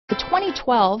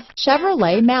2012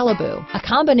 Chevrolet Malibu, a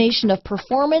combination of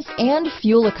performance and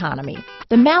fuel economy.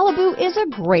 The Malibu is a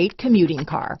great commuting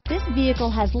car. This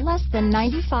vehicle has less than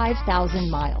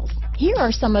 95,000 miles. Here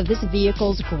are some of this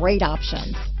vehicle's great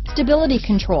options: stability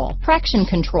control, traction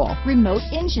control, remote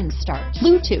engine start,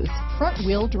 Bluetooth, front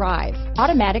wheel drive,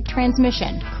 automatic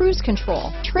transmission, cruise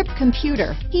control, trip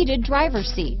computer, heated driver's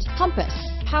seat, compass,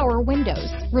 power windows,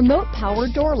 remote power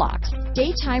door locks,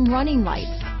 daytime running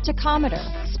lights, tachometer,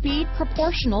 speed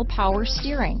proportional power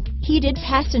steering, heated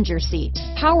passenger seat,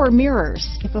 power mirrors.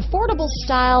 If affordable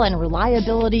style and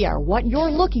reliability are what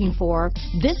you're looking for,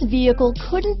 this vehicle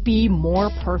couldn't be more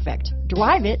perfect.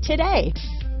 Drive it today.